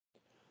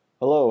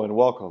Hello and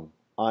welcome.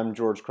 I'm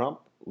George Crump,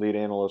 lead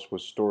analyst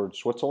with Storage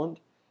Switzerland,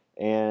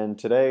 and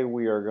today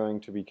we are going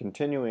to be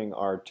continuing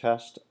our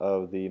test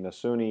of the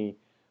Nasuni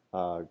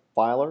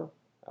filer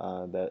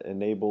that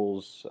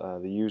enables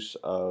the use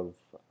of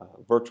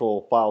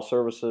virtual file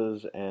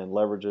services and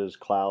leverages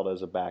cloud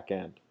as a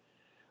backend.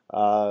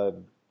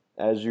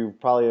 As you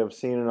probably have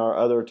seen in our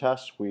other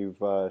tests,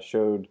 we've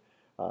showed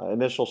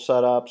initial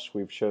setups,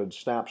 we've showed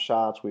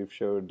snapshots, we've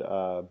showed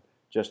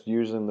just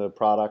using the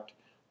product.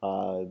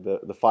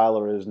 The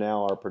filer is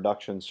now our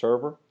production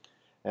server,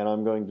 and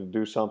I'm going to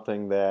do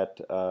something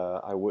that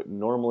I wouldn't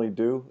normally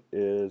do.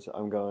 Is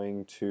I'm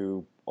going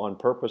to on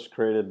purpose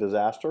create a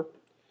disaster.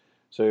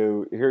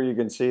 So here you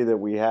can see that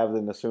we have the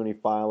Nasuni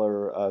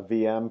filer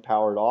VM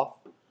powered off.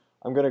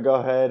 I'm going to go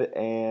ahead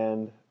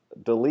and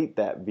delete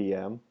that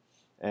VM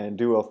and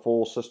do a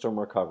full system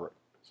recovery.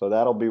 So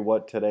that'll be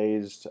what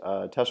today's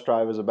test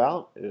drive is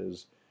about,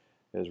 is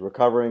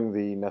recovering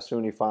the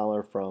Nasuni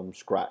filer from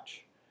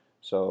scratch.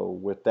 So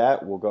with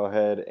that, we'll go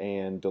ahead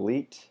and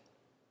delete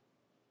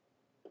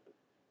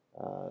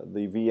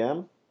the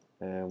VM,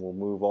 and we'll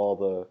move all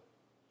the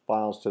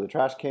files to the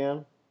trash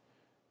can.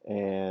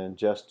 And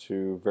just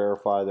to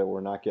verify that we're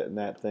not getting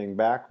that thing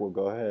back, we'll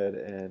go ahead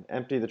and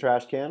empty the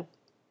trash can.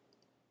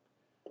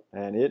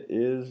 And it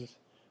is,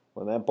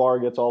 when that bar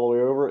gets all the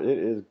way over, it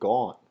is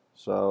gone.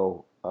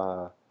 So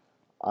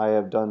I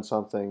have done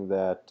something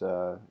that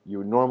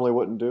you normally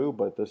wouldn't do,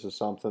 but this is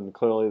something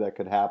clearly that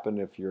could happen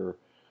if your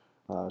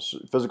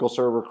physical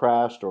server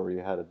crashed or you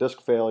had a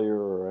disk failure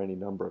or any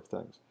number of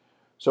things.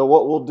 So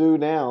what we'll do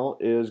now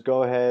is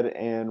go ahead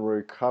and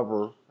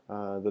recover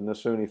the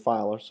Nasuni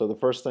filer. So the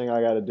first thing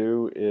I got to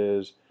do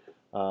is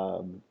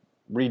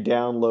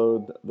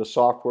re-download the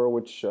software,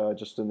 which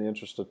just in the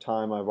interest of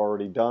time I've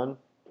already done,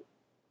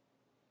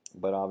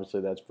 but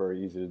obviously that's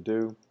very easy to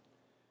do.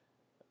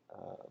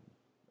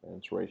 And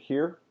it's right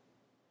here,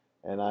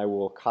 and I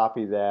will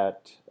copy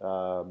that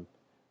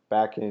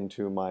back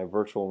into my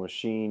virtual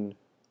machine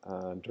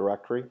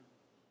directory.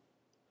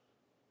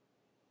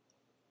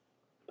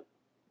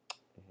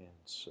 And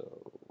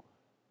so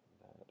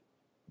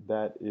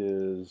that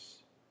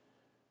is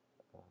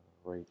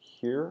right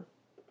here.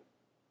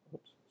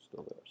 Oops,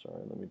 still there.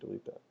 Sorry, let me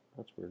delete that.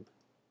 That's weird.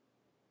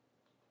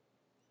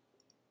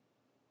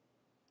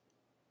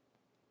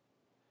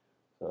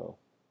 So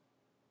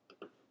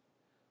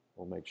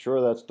we'll make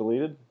sure that's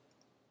deleted.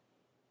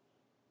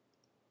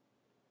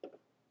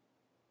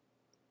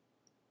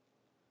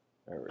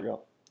 There we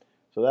go.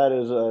 So that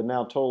is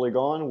now totally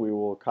gone. We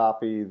will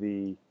copy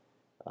the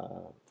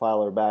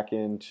filer back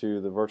into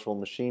the virtual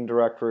machine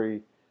directory,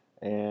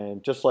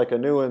 and just like a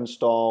new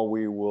install,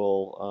 we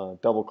will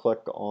double click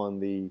on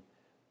the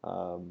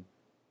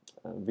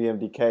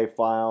VMDK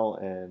file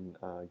and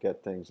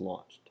get things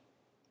launched.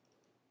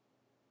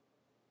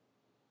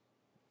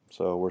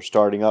 So we're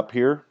starting up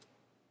here.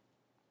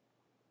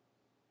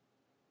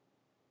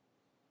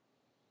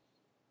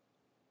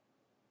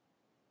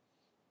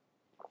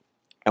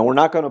 And we're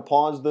not going to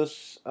pause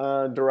this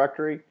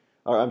directory,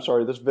 or I'm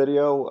sorry, this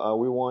video.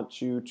 We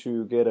want you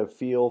to get a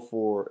feel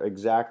for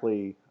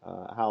exactly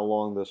how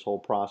long this whole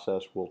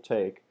process will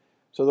take.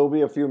 So there'll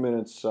be a few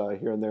minutes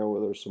here and there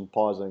where there's some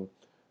pausing,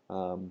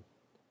 and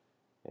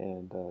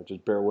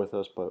just bear with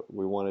us, but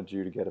we wanted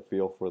you to get a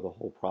feel for the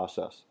whole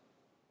process.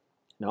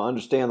 Now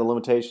understand the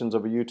limitations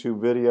of a YouTube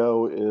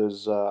video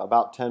is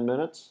about 10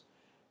 minutes,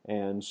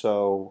 and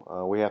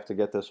so we have to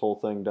get this whole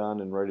thing done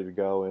and ready to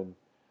go in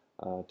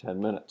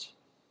 10 minutes.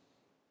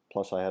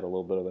 Plus I had a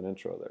little bit of an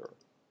intro there.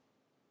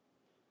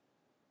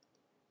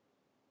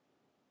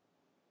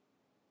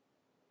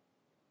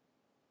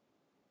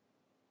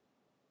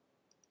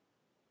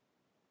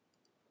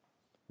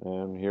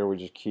 And here we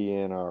just key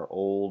in our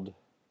old,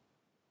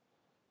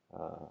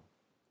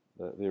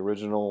 the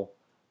original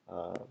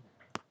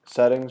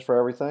settings for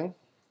everything.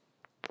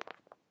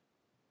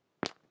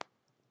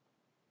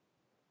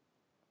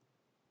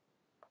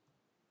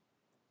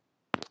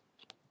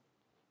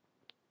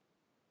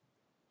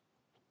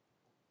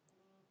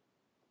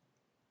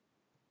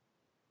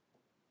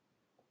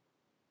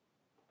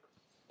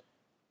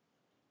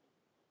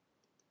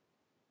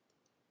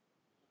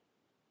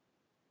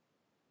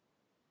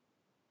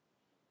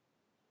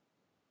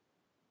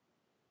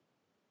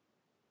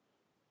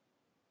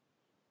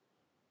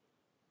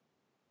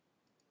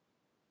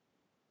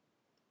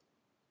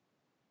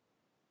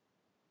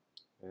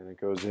 And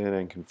it goes in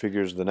and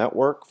configures the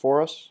network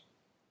for us.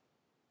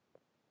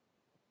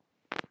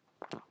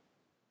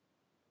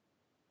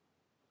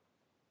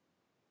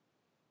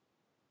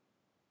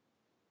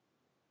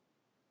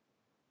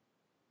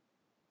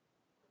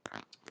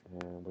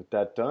 And with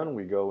that done,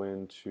 we go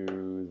into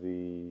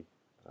the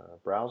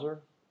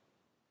browser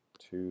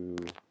to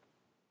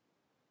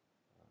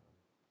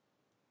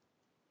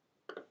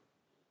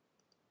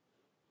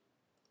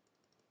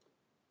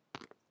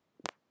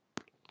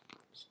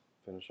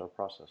finish our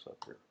process up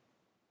here.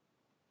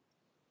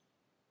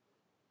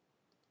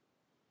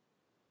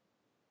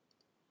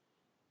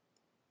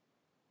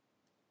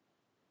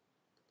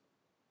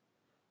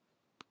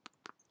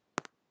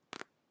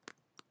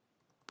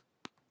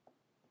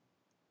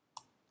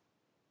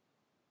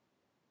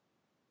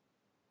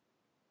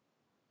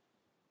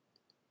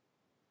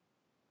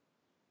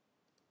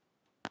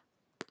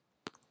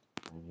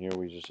 here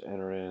we just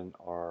enter in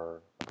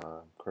our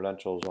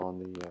credentials on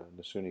the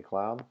Nasuni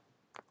cloud.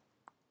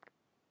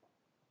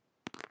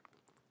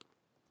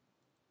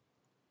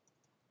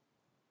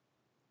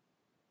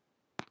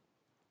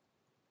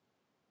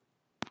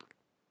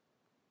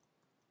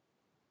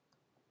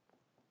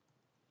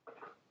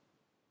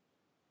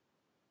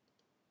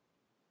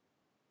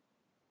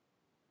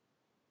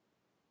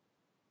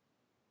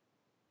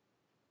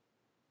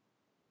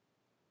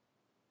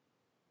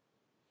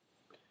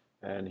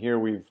 And here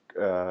we've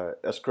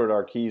escrowed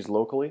our keys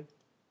locally.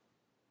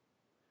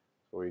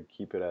 So we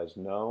keep it as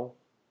no.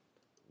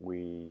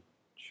 We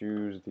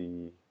choose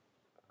the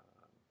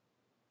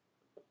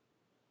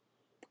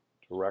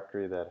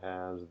directory that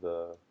has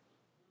the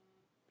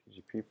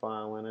PGP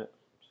file in it.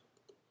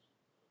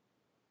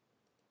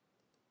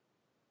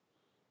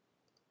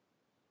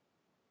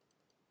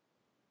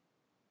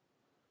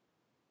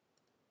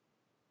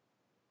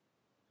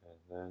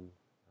 And then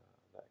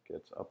that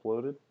gets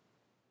uploaded.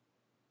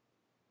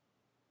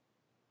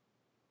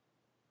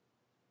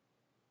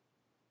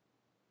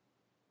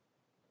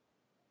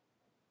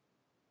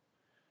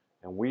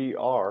 And we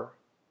are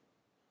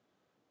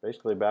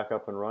basically back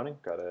up and running.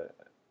 Got to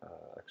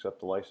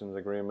accept the license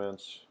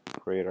agreements,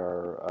 create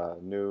our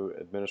new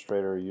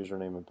administrator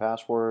username and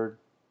password.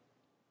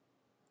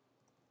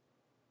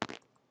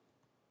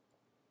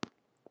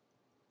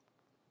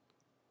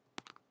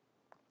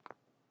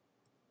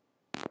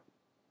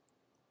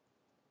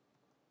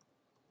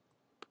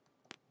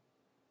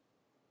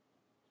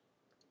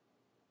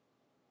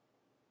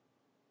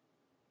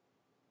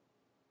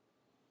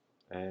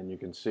 And you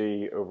can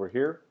see over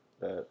here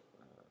that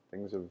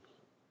things have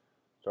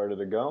started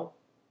to go.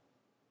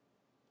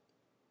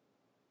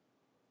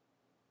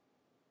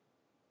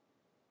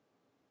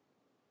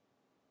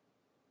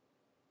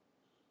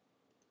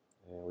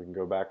 And we can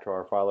go back to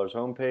our Filer's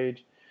homepage.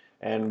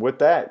 And with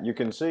that, you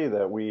can see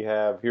that we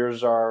have,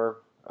 here's our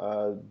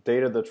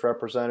data that's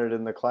represented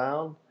in the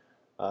cloud.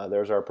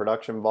 There's our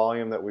production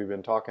volume that we've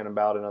been talking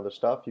about and other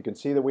stuff. You can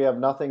see that we have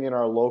nothing in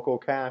our local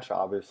cache,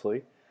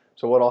 obviously.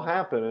 So what will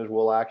happen is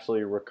we'll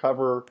actually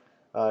recover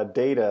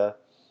data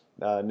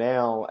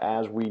now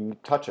as we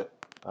touch it.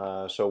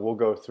 So we'll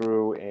go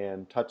through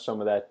and touch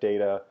some of that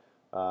data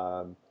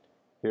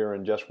here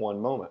in just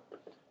one moment.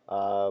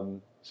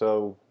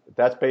 So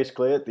that's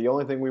basically it. The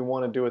only thing we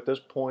want to do at this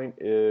point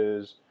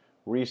is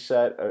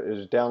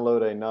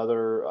download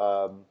another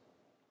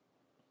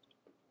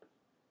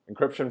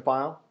encryption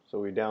file. So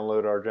we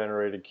download our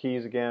generated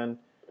keys again.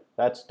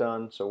 That's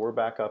done. So we're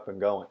back up and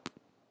going.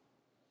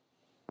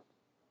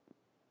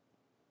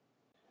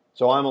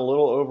 So I'm a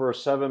little over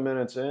 7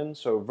 minutes in,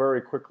 so very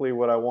quickly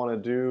what I want to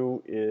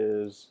do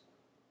is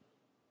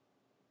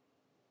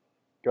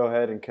go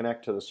ahead and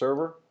connect to the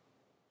server.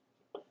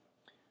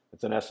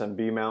 It's an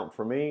SMB mount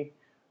for me.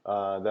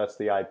 That's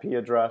the IP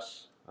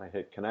address. I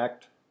hit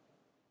connect.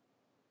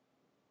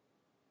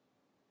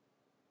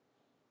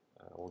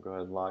 We'll go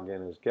ahead and log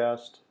in as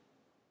guest.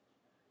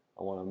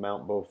 I want to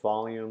mount both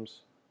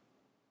volumes.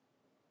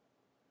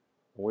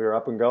 We're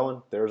up and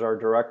going. There's our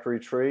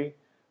directory tree.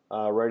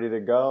 Ready to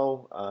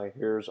go.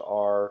 Here's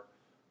our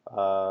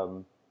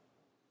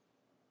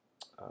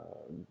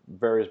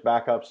various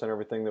backups and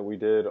everything that we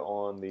did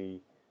on the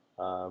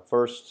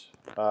first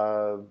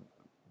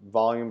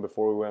volume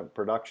before we went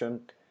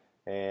production,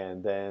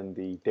 and then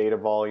the data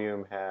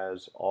volume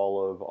has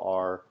all of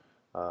our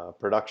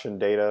production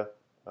data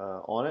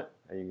on it,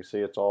 and you can see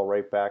it's all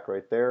right back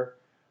right there.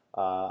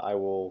 I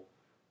will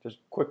just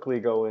quickly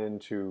go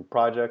into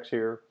projects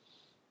here.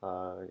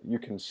 You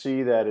can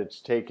see that it's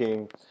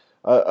taking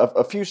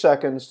a few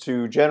seconds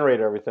to generate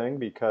everything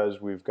because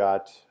we've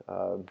got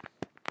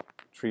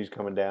trees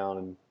coming down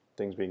and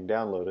things being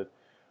downloaded.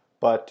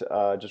 But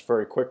just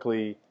very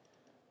quickly,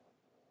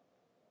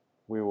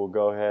 we will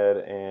go ahead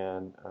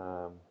and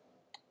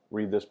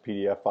read this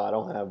PDF file. I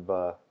don't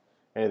have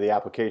any of the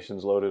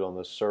applications loaded on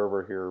this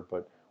server here,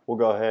 but we'll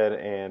go ahead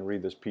and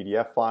read this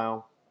PDF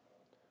file.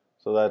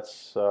 So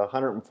that's a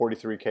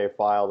 143K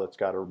file that's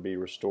got to be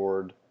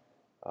restored,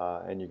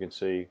 and you can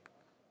see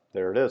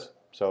there it is.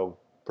 So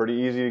pretty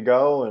easy to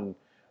go, and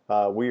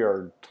we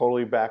are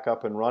totally back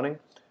up and running.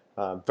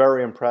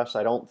 Very impressed.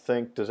 I don't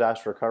think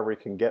disaster recovery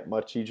can get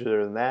much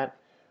easier than that,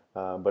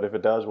 but if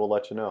it does, we'll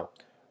let you know.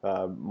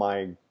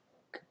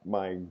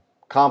 My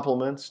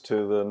compliments to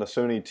the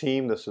Nasuni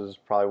team. This is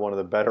probably one of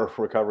the better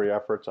recovery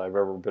efforts I've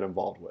ever been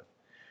involved with.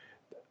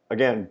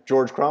 Again,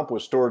 George Crump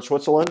with Storage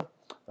Switzerland,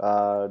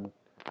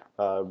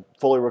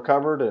 fully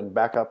recovered and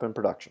back up in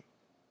production.